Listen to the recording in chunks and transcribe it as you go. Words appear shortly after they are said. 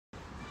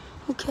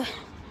Okay.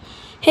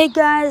 Hey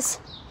guys,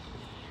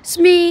 it's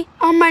me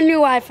on my new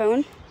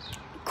iPhone.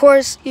 Of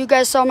course, you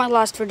guys saw my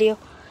last video.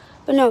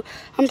 But no,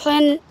 I'm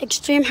playing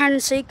Extreme Hide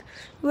and Seek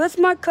with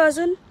my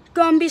cousin.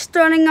 Gonna be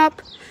starting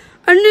up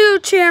a new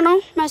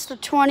channel, Master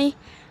 20.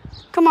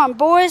 Come on,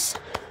 boys.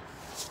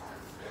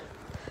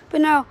 But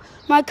no,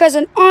 my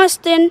cousin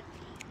Austin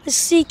is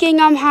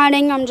seeking. I'm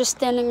hiding. I'm just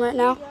standing right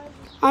now.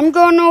 I'm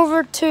going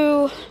over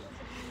to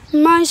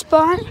my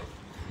spot.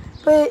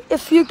 But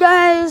if you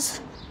guys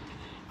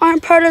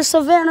aren't part of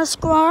Savannah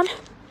Squad,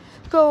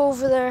 go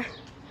over there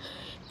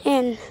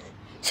and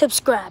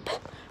subscribe,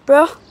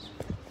 bro.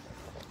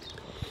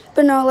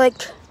 But no, I'm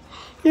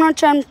not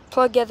trying to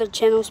plug other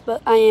channels,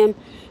 but I am,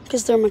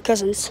 because they're my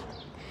cousins.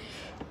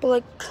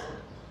 But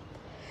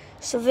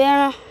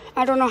Savannah,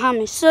 I don't know how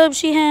many subs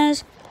she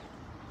has.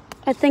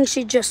 I think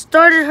she just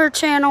started her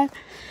channel.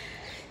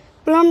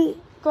 But I'm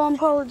gonna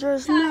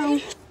apologize now.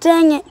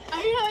 Dang it.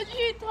 I heard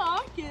you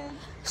talking.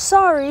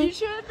 Sorry. You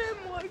should have been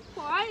more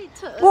quiet.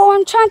 Well,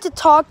 I'm trying to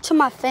talk to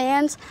my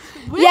fans.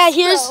 Whisper. Yeah,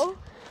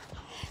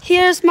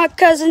 here's my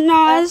cousin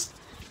Oz.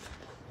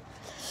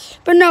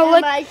 But no,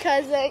 and my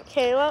cousin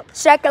Caleb.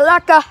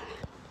 Shakalaka.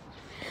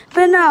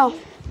 But no,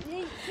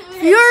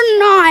 if you're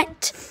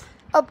not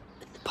a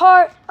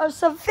part of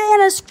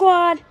Savannah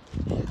Squad,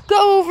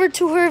 go over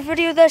to her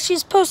video that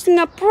she's posting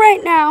up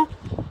right now.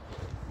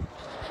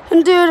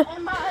 And dude,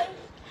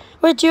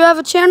 wait, do you have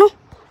a channel?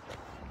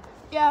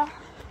 Yeah.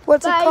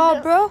 What's it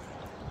called, bro?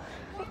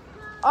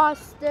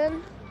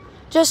 Austin.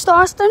 Just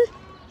Austin?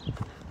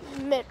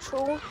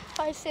 Mitchell,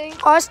 I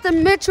think.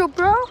 Austin Mitchell,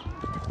 bro.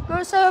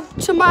 Go sub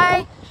to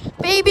my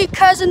baby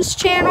cousin's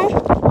channel.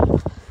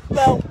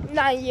 Well,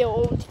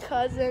 9-year-old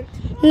cousin.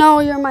 No,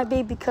 you're my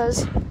baby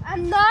cuz.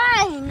 I'm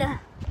 9.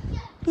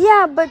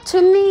 Yeah, but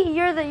to me,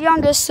 you're the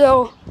youngest,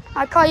 so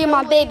I call you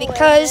my baby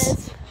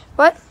cuz.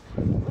 What?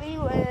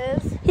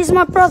 He's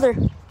my brother.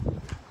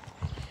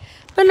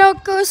 But no,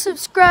 go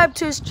subscribe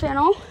to his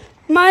channel.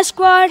 My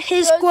squad,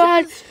 his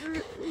squad.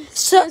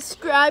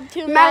 Subscribe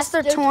to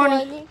Master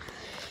 20.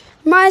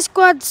 My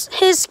squad,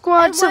 his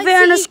squad,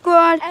 Savannah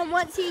Squad. And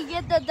once he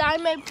get the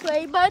diamond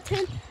play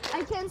button,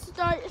 I can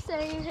start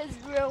saying his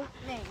real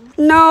name.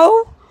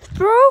 No,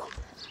 bro.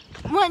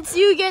 Once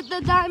you get the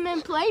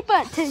diamond play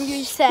button,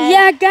 you said.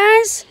 Yeah,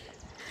 guys.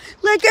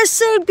 Like I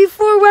said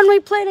before when we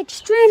played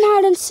Extreme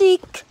Hide and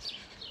Seek,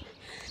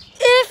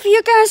 if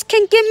you guys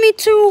can give me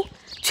two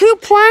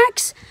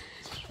plaques,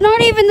 not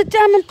even the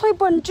diamond play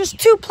button, just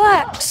 2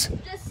 plaques.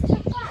 Just 2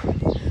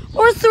 plaques.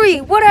 Or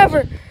 3,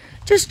 whatever.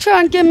 Just try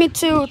and give me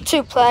two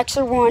plaques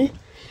or 1.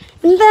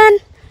 And then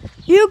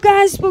you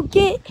guys will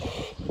get,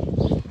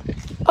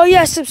 oh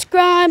yeah,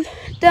 subscribe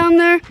down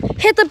there.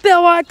 Hit the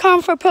bell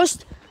icon for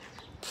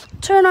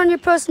turn on your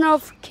post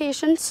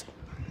notifications.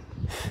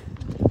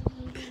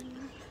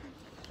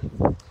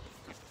 Hi,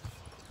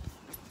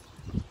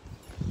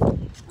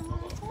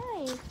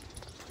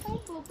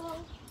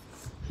 Bobo.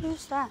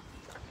 Who's that?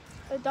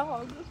 A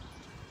dog.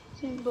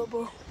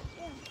 Bobo.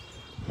 Yeah.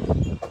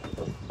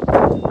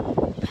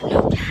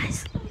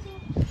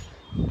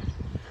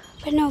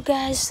 But no,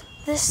 guys,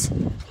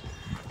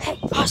 hey,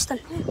 Austin,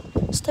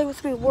 stay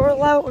with me. We're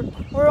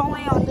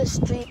only on this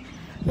street.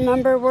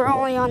 Remember, we're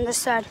only on this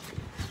side.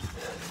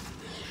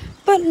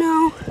 But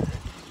no,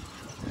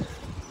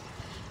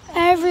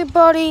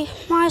 everybody,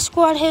 my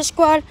squad, his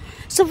squad,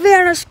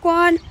 Savannah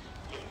Squad.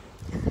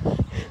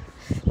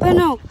 But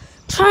no,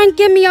 try and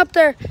get me up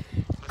there.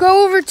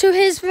 Go over to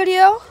his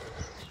video.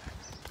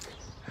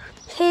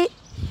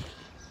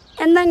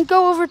 And then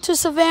go over to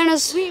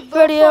Savannah's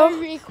video.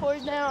 We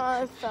record that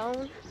on our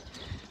phone.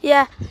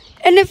 Yeah.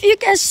 And if you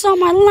guys saw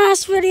my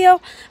last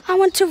video, I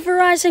went to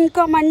Verizon,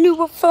 got my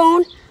new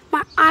phone,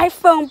 my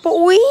iPhone,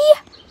 boy.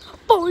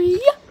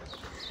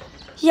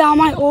 Yeah, on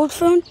my old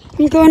phone,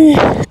 I'm going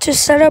to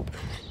set up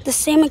the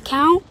same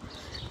account,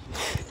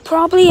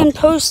 probably, and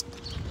post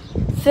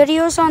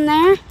videos on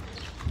there.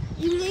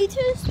 You need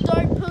to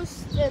start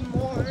posting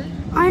more.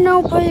 I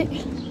know, but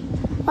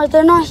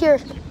they're not here.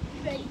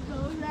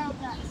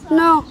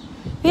 No,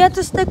 we have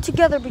to stick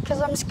together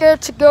because I'm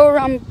scared to go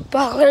around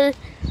Butler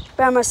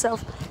by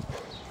myself.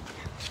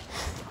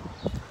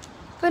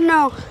 But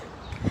no,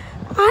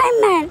 I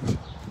meant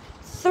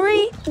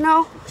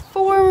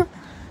 4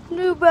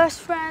 new best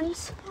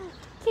friends.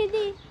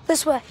 Kitty.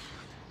 This way.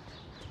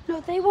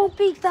 No, they won't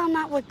be down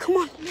that way. Come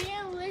on. Me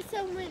and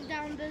Lisa went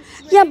down this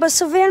way. Yeah, but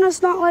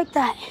Savannah's not like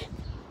that.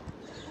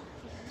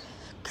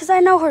 Because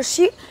I know her.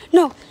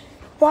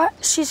 What?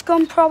 She's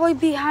going to probably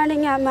be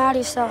hiding at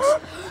Maddie's house.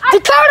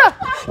 Dakota!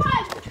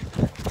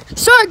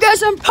 Sorry,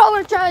 guys, I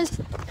apologize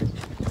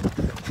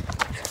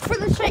for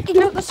the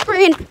shaking of the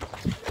screen.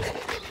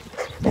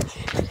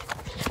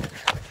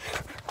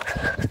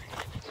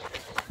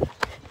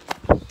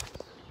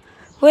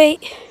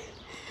 Wait.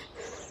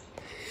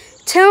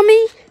 Tell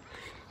me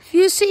if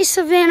you see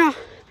Savannah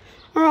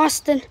or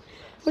Austin,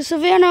 or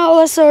Savannah,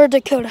 Alyssa, or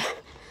Dakota.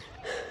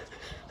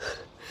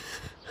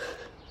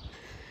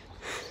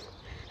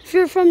 If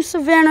you're from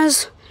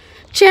Savannah's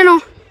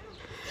channel,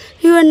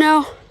 you would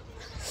know.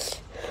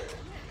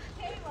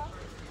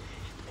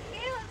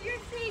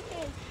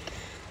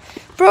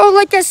 Bro,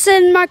 like I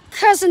said, my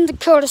cousin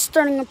Dakota's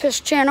starting up his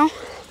channel.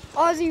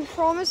 Ozzy,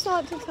 promise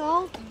not to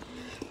tell.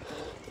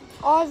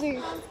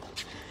 Ozzy,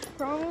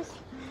 promise.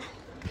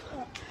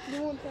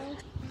 You won't tell.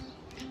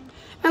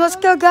 Now let's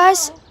go,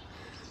 guys.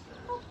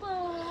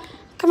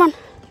 Come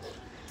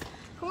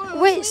on.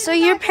 Wait, so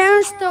your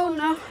parents don't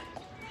know?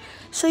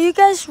 So you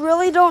guys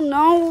really don't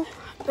know?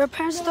 Your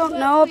parents don't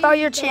know about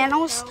your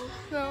channels?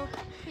 No.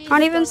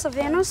 Not even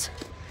Savannah's?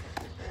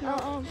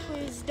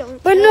 Please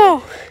don't. But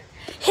no,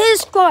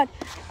 his squad,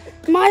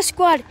 my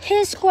squad,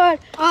 his squad,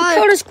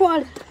 Dakota's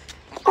squad,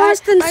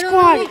 Austin's I don't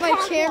squad, know what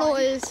my channel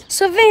is.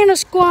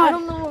 Savannah's I squad.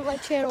 don't know what my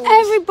channel is.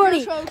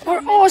 Everybody,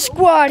 we're all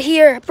squad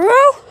here, bro.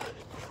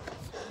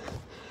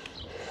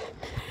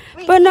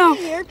 Wait, But no.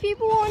 can you hear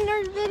people on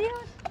their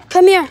videos?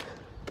 Come here.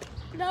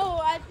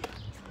 No,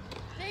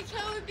 they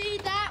told me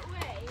that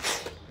way.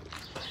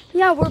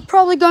 Yeah, we're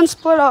probably gonna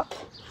split up.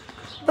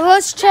 But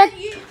let's check.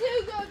 You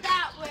do go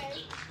that way.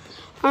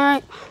 All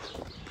right.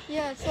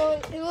 Yeah, so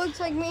it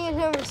looks like me and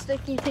him are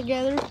sticking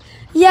together.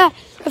 Yeah,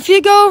 if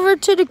you go over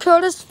to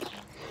Dakota's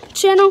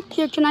channel,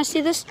 here, can I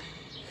see this?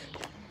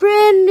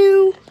 Brand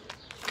new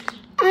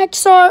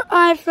XR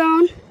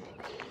iPhone.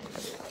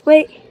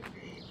 Wait,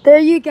 there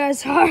you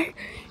guys are.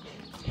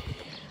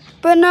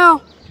 But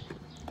no,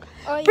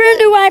 brand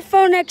new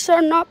iPhone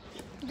XR, not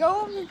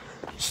Go.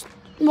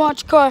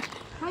 watch car.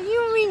 How do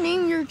you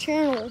rename your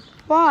channel?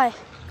 Why?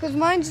 Because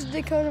mine's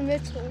Dakota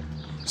Mitchell.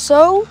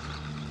 So,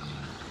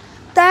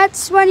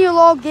 that's when you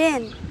log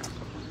in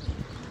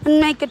and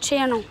make a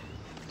channel.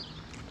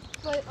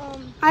 But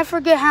I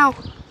forget how.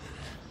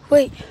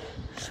 Wait.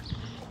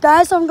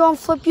 Guys, I'm going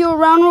to flip you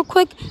around real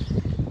quick.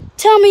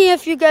 Tell me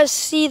if you guys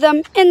see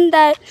them in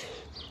that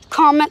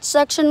comment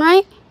section,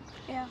 right?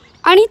 yeah.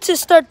 I need to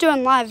start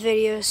doing live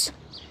videos.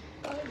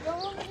 Go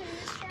over to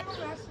his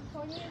channel, Master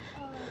Tony,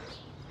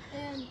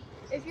 and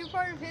if you're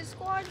part of his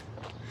squad,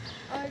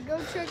 go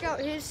check out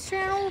his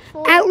channel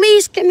for At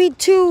least give me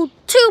two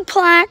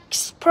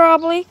plaques,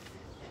 probably.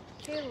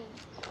 Caleb.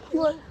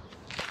 What?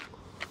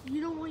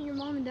 You don't want your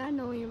mom and dad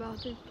knowing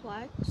about these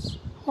plaques.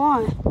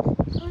 Why?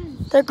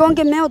 They're going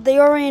to get mailed. They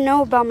already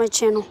know about my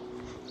channel.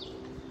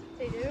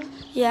 They do?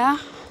 Yeah.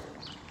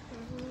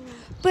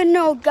 But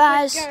no,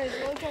 guys. Guys,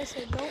 like I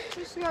said, don't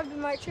subscribe to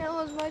my channel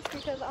as much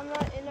because I'm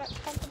not in that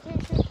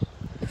competition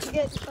to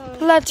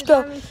get Let's the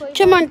go. diamond play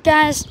Come button. on,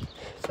 guys.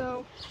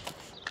 So,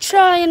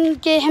 Try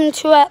and get him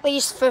to at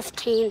least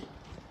 15.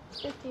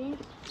 15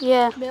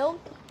 Yeah. mil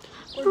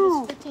or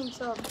No. just 15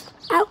 subs?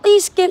 At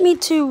least get me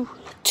to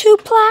 2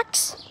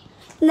 plaques,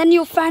 and then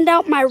you'll find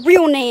out my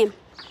real name.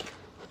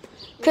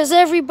 Because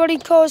everybody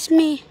calls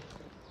me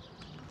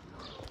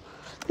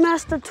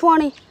Master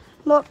 20.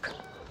 Look.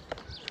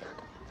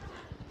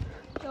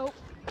 Nope.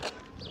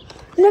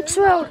 Next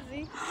road.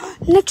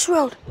 Next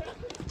road.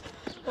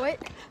 What?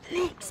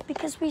 Next,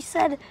 because we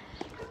said,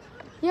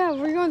 Yeah,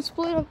 we're going to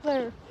split up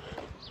there.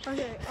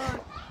 Okay,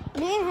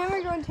 me and him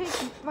are going to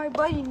take my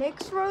buddy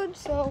Nick's road,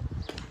 so,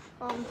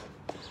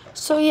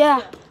 so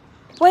yeah.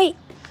 Wait,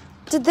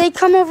 did they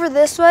come over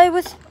this way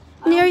with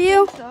near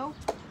you? So,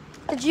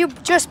 Did you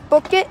just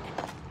book it?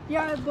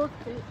 yeah, I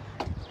booked it.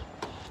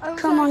 I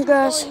was Come on, actually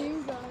guys. calling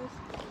you guys.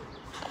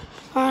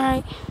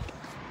 Alright.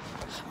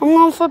 I'm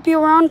going to flip you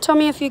around. Tell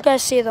me if you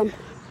guys see them.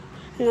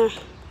 No.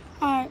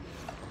 Alright.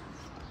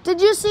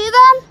 Did you see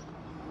them?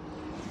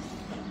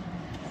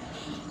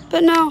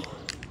 But no.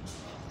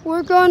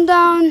 We're going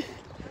down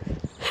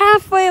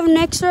halfway of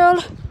Nick's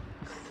Road,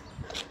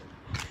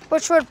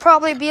 which would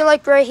probably be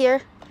like right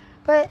here.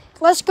 But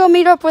let's go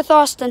meet up with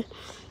Austin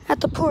at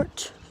the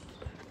porch.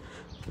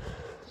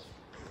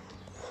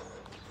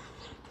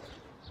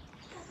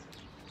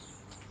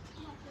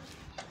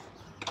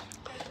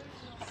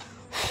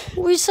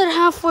 We said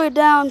halfway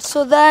down,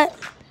 so that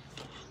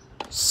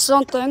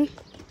something.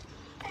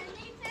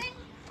 Anything?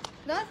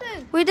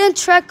 Nothing. We didn't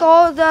check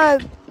all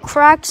the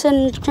cracks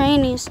and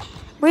crannies.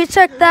 We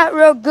checked that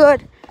real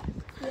good.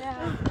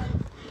 Yeah.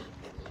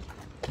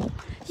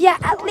 Yeah,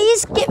 at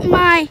least get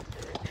my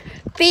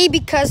baby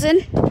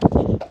cousin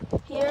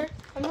here.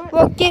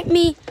 Well, get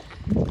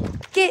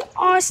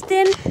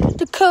Austin,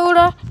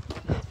 Dakota,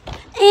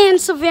 and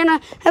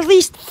Savannah at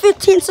least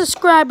 15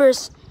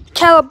 subscribers.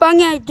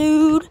 Calabunga,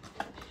 dude.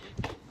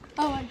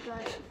 Oh, I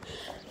got it.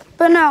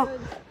 But no,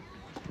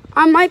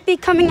 I might be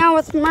coming out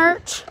with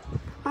merch.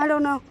 I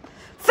don't know.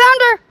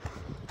 Found her!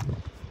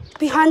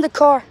 Behind the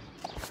car.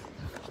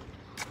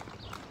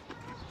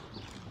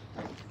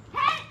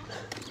 Hey!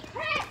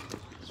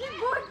 She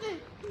booked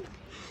it!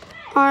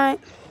 All right.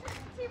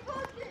 She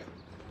booked it!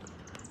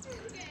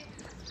 Okay,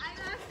 I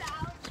left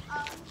out.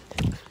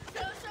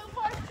 So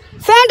far,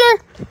 Found her!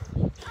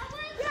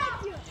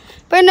 thank you.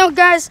 But no,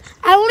 guys,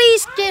 at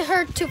least get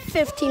her to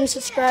 15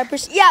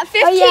 subscribers. Yeah,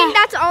 15, Oh, yeah.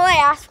 that's all I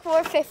asked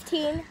for,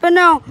 15. But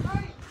no,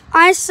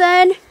 I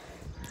said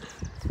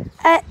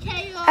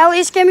at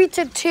least get me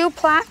to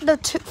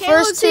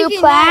first two taking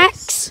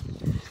plaques,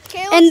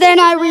 and then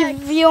I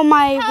reveal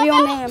my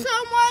real name.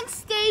 Someone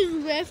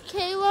stays with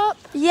Caleb.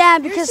 Yeah,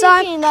 because You're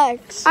taking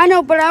next. I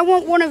know, but I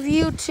want one of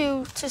you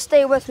to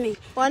stay with me.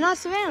 Why not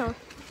Savannah?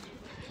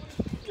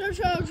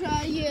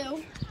 Try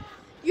you.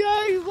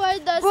 You're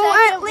with the Well,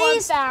 second at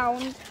least- one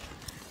found.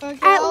 Okay,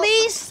 At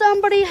least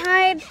somebody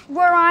hide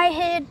where I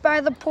hid by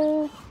the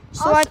pool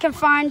so I can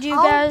find you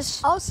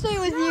guys. I'll stay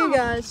with you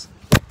guys.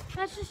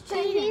 That's just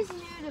cheating. He's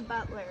new to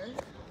Butler.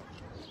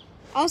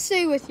 I'll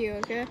stay with you,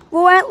 okay?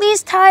 Well, at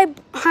least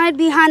hide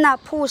behind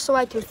that pool so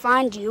I can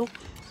find you.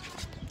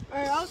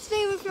 Alright, I'll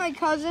stay with my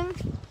cousin.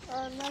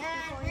 And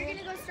you're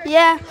gonna go start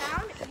Yeah.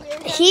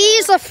 around.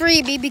 He's a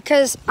freebie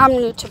because I'm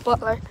new to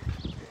Butler.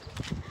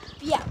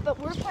 Yeah, but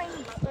we're playing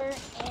Butler,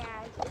 and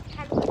it's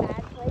kind of a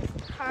bad place.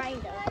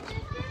 Kind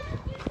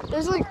of.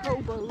 There's like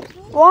hobos.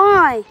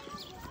 Why?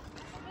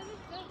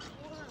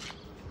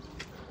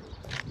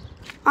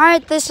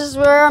 Alright, this is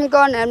where I'm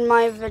going to end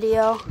my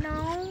video.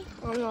 No.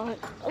 I'm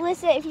not.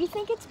 Alyssa, if you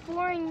think it's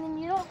boring, then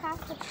you don't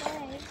have to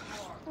play.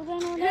 Well,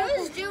 then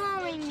who's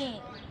duoing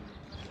me?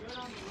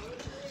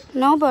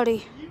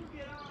 Nobody.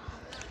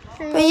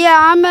 But yeah,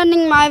 I'm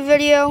ending my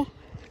video.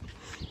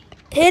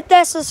 Hit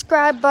that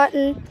subscribe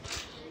button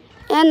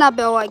and that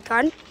bell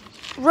icon.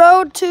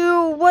 Road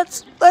to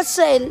let's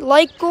say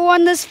like goal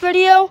on this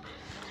video.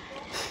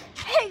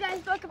 Hey guys,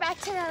 welcome back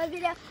to another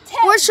video.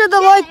 What should the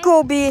like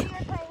goal be? We're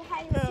playing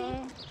hide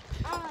and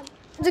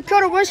seek.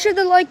 Dakota, what should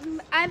the like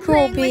I'm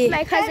goal playing be? with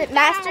my cousin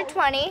Master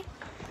 20.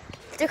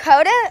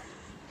 Dakota.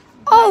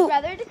 Oh,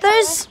 brother Dakota.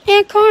 there's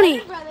Aunt Connie.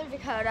 My brother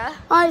Dakota.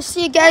 Alright,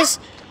 see you guys.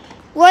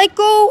 Like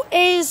goal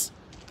is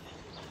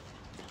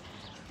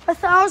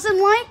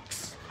 1,000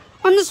 likes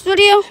on this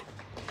video.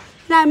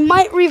 And I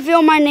might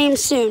reveal my name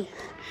soon.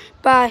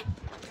 Bye.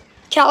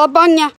 Calabunga.